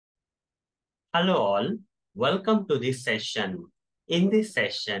Hello all, welcome to this session. In this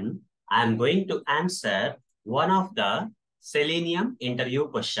session, I am going to answer one of the Selenium interview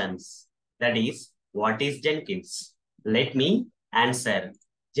questions. That is, what is Jenkins? Let me answer.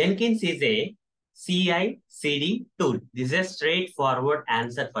 Jenkins is a CI/CD tool. This is a straightforward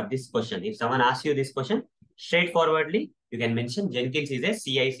answer for this question. If someone asks you this question, straightforwardly, you can mention Jenkins is a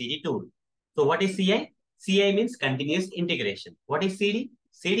CI/CD tool. So what is CI? CI means continuous integration. What is CD?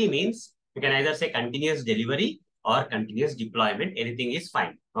 CD means you can either say continuous delivery or continuous deployment. Anything is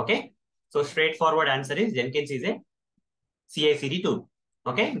fine. Okay. So straightforward answer is Jenkins is a CI/CD tool.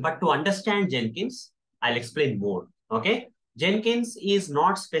 Okay. But to understand Jenkins, I'll explain more. Okay. Jenkins is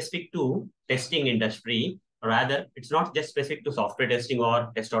not specific to testing industry. Rather, it's not just specific to software testing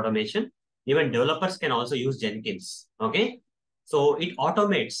or test automation. Even developers can also use Jenkins. Okay. So it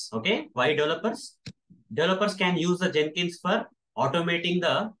automates. Okay. Why developers? Developers can use the Jenkins for automating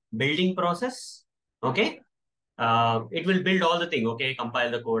the building process. Okay. It will build all the thing. Okay. Compile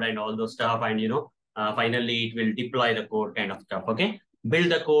the code and all those stuff. And, finally it will deploy the code kind of stuff. Okay.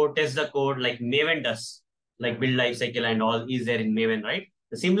 Build the code, test the code like Maven does, like build lifecycle and all is there in Maven, right?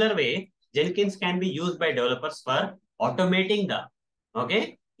 The similar way, Jenkins can be used by developers for automating the,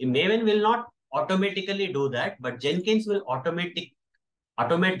 okay. Maven will not automatically do that, but Jenkins will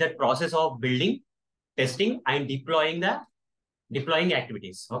automate that process of building, testing and deploying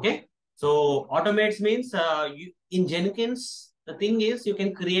activities. Okay. So automates means in Jenkins, the thing is you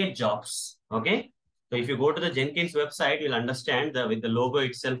can create jobs. Okay. So if you go to the Jenkins website, you'll understand with the logo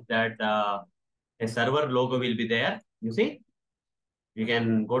itself that a server logo will be there. You see, you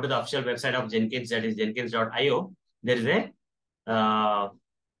can go to the official website of Jenkins, that is jenkins.io. There is a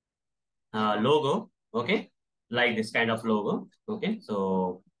uh, logo. Okay. Like this kind of logo. Okay.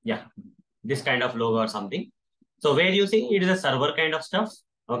 So yeah, this kind of logo or something. So where you see it is a server kind of stuff.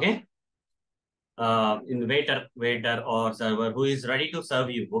 Okay. In waiter or server who is ready to serve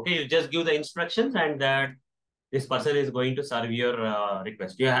you. Okay. You just give the instructions and that this person is going to serve your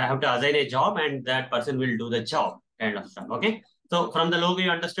request. You have to assign a job and that person will do the job kind of stuff. Okay. So from the logo,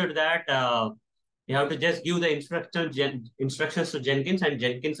 you understood that you have to just give the instructions to Jenkins and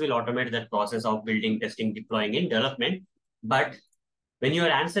Jenkins will automate that process of building, testing, deploying in development. But when you are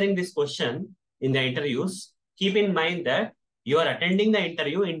answering this question in the interviews, keep in mind that you are attending the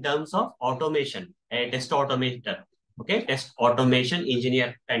interview in terms of automation, a test automator. Okay, test automation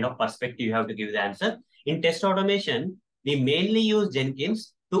engineer kind of perspective, you have to give the answer. In test automation, we mainly use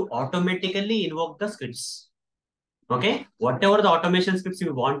Jenkins to automatically invoke the scripts. Okay, whatever the automation scripts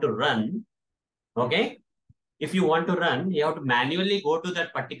you want to run, okay, if you want to run, you have to manually go to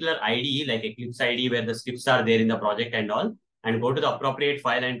that particular IDE, like Eclipse IDE, where the scripts are there in the project and all, and go to the appropriate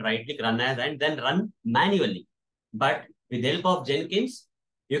file and right click run as, and then run manually. But with the help of Jenkins,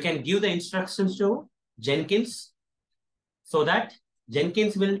 you can give the instructions to Jenkins so that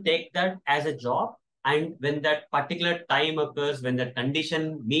Jenkins will take that as a job. And when that particular time occurs, when that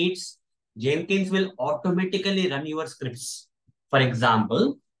condition meets, Jenkins will automatically run your scripts. For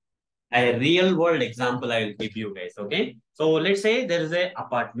example, a real world example I will give you guys. Okay. So let's say there is a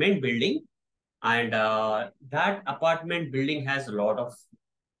apartment building and that apartment building has a lot of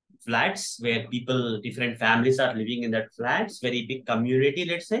flats where people, different families are living in that flats, very big community,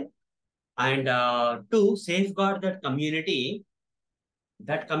 let's say. And to safeguard that community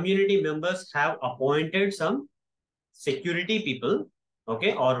members have appointed some security people,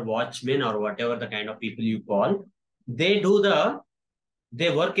 okay, or watchmen or whatever the kind of people you call. They do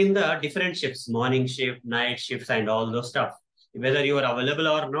they work in the different shifts, morning shift, night shifts, and all those stuff. Whether you are available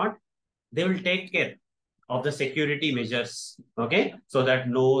or not, they will take care of the security measures. Okay, so that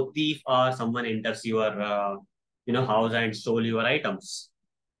no thief or someone enters your house and stole your items.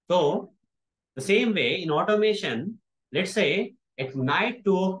 So the same way in automation, let's say at night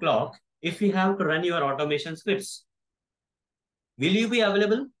 2 o'clock, if you have to run your automation scripts, will you be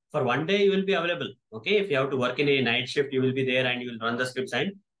available? For one day, you will be available. Okay, if you have to work in a night shift, you will be there and you will run the scripts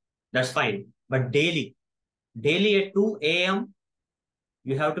and that's fine. But daily at 2 a.m.,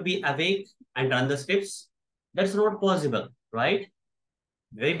 you have to be awake and run the scripts. That's not possible, right?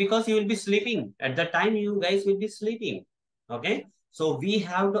 Why? Because you will be sleeping. At the time, you guys will be sleeping. Okay. So we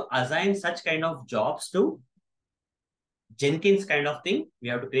have to assign such kind of jobs to Jenkins kind of thing. We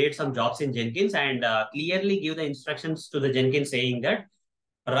have to create some jobs in Jenkins and clearly give the instructions to the Jenkins saying that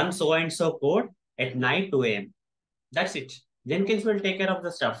run so and so code at night 2 a.m. That's it. Jenkins will take care of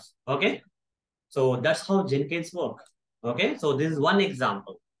the stuff. Okay. So that's how Jenkins work. Okay. So this is one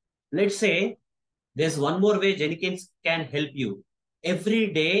example. Let's say there's one more way Jenkins can help you.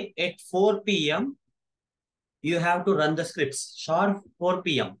 Every day at 4 p.m., you have to run the scripts. Sharp 4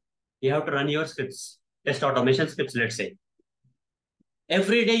 p.m. You have to run your scripts, test automation scripts, let's say.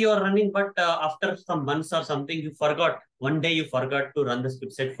 Every day you are running, but after some months or something, you forgot. One day you forgot to run the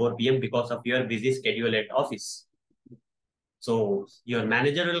scripts at 4 p.m. because of your busy schedule at office. So your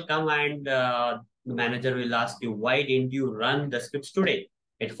manager will come and the manager will ask you, why didn't you run the scripts today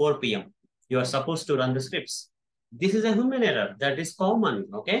at 4 p.m.? You are supposed to run the scripts. This is a human error. That is common.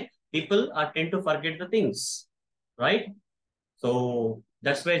 Okay. People are tend to forget the things, right? So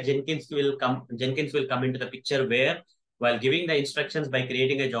that's where Jenkins will come into the picture where while giving the instructions by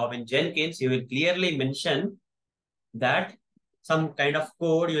creating a job in Jenkins, you will clearly mention that some kind of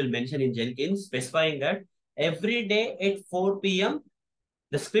code you will mention in Jenkins specifying that every day at 4 p.m.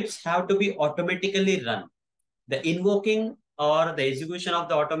 the scripts have to be automatically run. The invoking or the execution of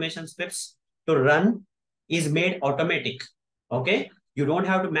the automation scripts to run is made automatic. Okay. You don't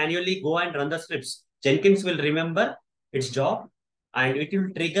have to manually go and run the scripts. Jenkins will remember its job and it will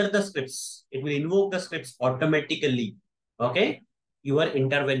trigger the scripts. It will invoke the scripts automatically. Okay. Your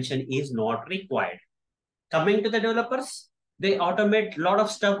intervention is not required. Coming to the developers, they automate a lot of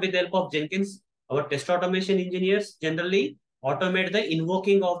stuff with the help of Jenkins. Our test automation engineers generally automate the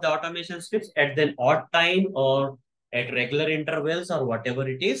invoking of the automation scripts at an odd time or at regular intervals or whatever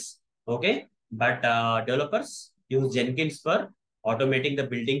it is. Okay. But developers use Jenkins for automating the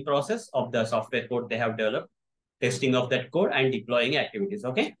building process of the software code they have developed, testing of that code and deploying activities.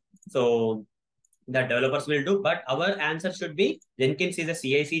 Okay. So that developers will do, but our answer should be Jenkins is a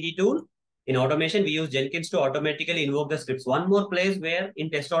CI/CD tool. In automation, we use Jenkins to automatically invoke the scripts. One more place where in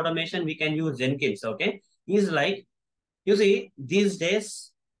test automation, we can use Jenkins, okay, is like, you see, these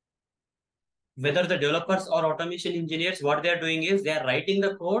days, whether the developers or automation engineers, what they are doing is they are writing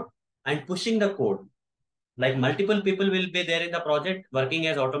the code and pushing the code. Like multiple people will be there in the project working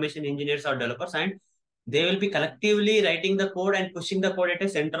as automation engineers or developers, and they will be collectively writing the code and pushing the code at a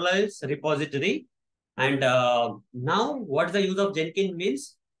centralized repository. And now what the use of Jenkins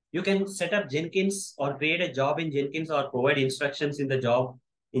means, you can set up Jenkins or create a job in Jenkins or provide instructions in the job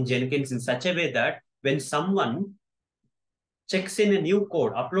in Jenkins in such a way that when someone checks in a new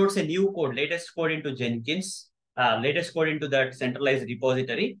code, uploads a new code, latest code into Jenkins, latest code into that centralized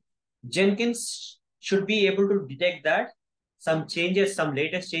repository, Jenkins should be able to detect that some changes, some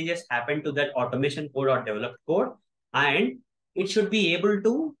latest changes happen to that automation code or developed code, and it should be able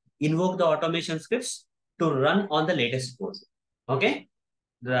to invoke the automation scripts to run on the latest code. Okay,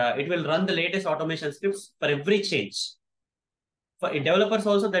 it will run the latest automation scripts for every change. For developers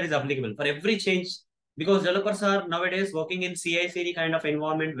also that is applicable for every change, because developers are nowadays working in CI/CD kind of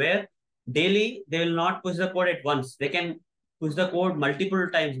environment where daily they will not push the code at once. They can push the code multiple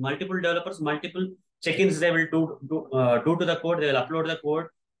times, multiple developers, multiple check-ins they will do to the code. They will upload the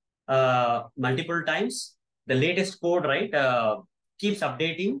code multiple times. The latest code, right, keeps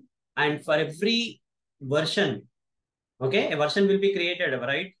updating, and for every version, okay, a version will be created,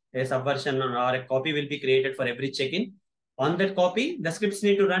 right? A subversion or a copy will be created for every check-in. On that copy, the scripts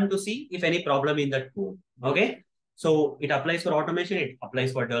need to run to see if any problem in that code. Okay. So it applies for automation, it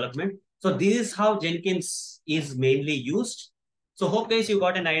applies for development. So this is how Jenkins is mainly used. So hope guys you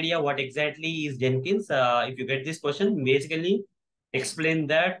got an idea what exactly is Jenkins. If you get this question, basically explain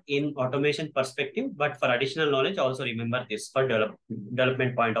that in automation perspective, but for additional knowledge, also remember this for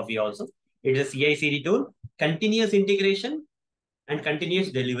development point of view also. It is a CI/CD tool, continuous integration and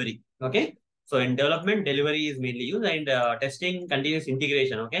continuous delivery. Okay. So in development, delivery is mainly used, and testing, continuous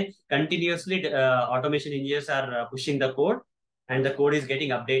integration. Okay. Continuously, automation engineers are pushing the code, and the code is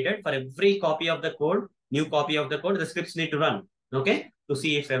getting updated. For every copy of the code, new copy of the code, the scripts need to run. Okay. To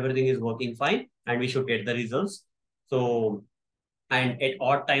see if everything is working fine, and we should get the results. So, and at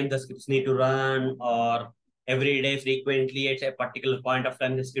odd time, the scripts need to run, or every day, frequently, at a particular point of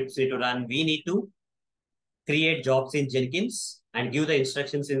time, the scripts need to run. We need to create jobs in Jenkins and give the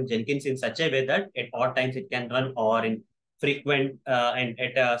instructions in Jenkins in such a way that at odd times it can run, or in frequent and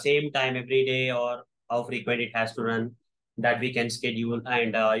at the same time every day, or how frequent it has to run, that we can schedule.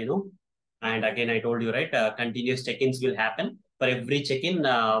 And and again I told you, right, continuous check-ins will happen for every check-in,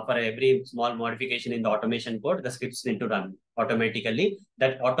 for every small modification in the automation code, the scripts need to run automatically.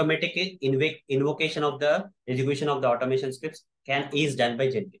 That automatic invocation of the execution of the automation scripts is done by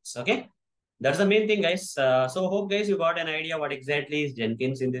Jenkins. Okay. That's the main thing, guys. So hope, guys, you got an idea what exactly is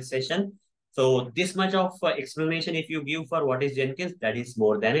Jenkins in this session. So this much of explanation, if you give for what is Jenkins, that is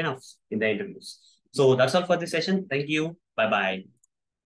more than enough in the interviews. So that's all for this session. Thank you. Bye-bye.